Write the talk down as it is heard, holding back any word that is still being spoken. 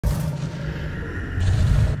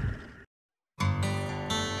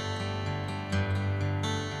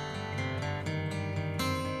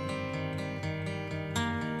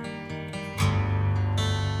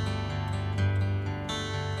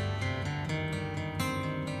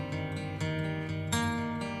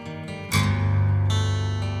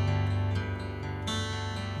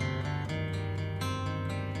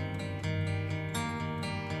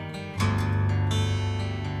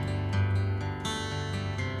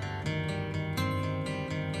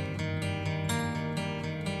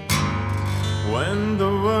when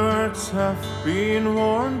the words have been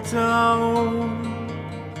worn down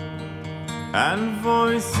and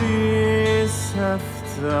voices have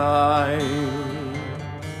died.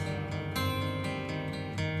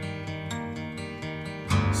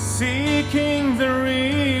 Seeking the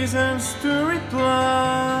reasons to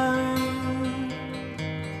reply,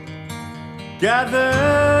 gather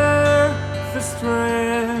the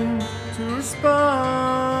strength to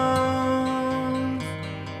respond.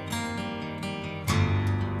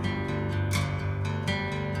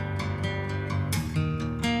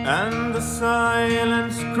 And the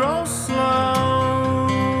silence grows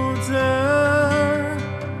louder,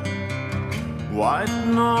 white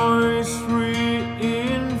noise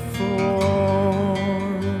reinforced,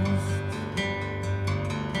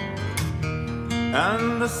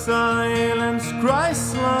 and the silence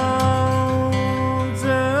cries louder,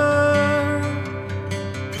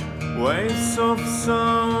 waves of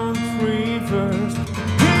sound reversed.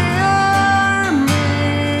 Hear me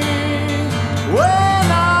when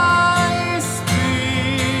I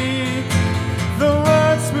speak the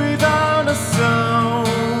words without a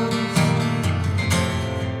sound,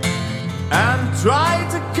 and try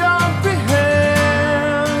to comprehend,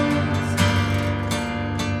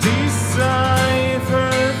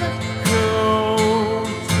 decipher the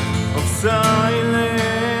code of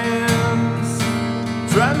silence,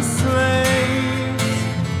 translate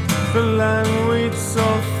the language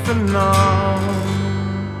of the now.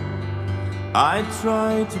 I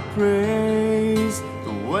try to praise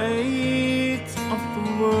the weight of the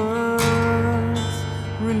words,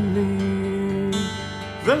 relieve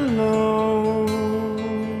the load.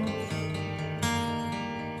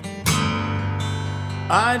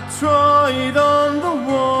 I throw it on the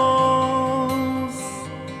walls,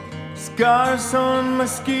 scars on my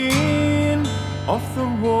skin of the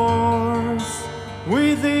wars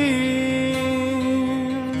within.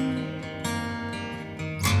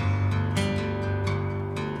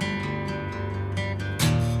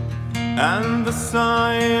 And the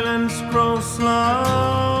silence grows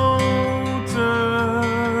louder,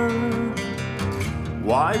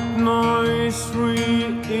 white noise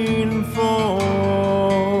reinforced,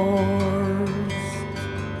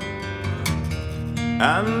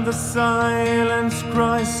 and the silence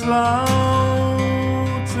cries louder,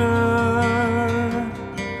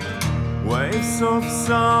 waves of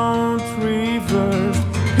sound reversed.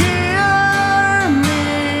 Hear me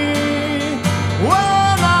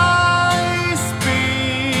when I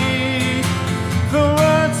speak the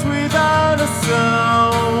words without a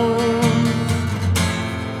sound,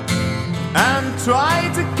 and try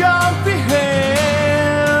to comprehend,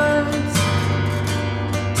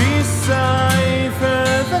 decipher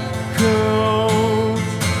the code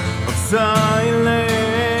of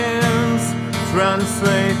silence,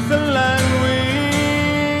 translate the language.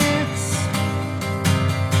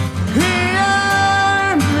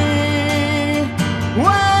 Hear me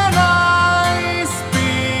when I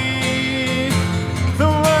speak the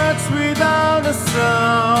words without a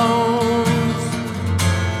sound,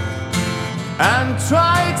 and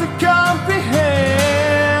try to comprehend,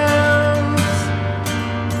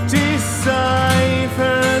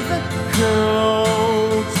 decipher the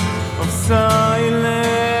code of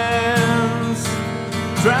silence,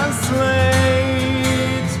 translate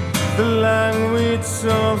the language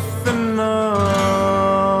of the night.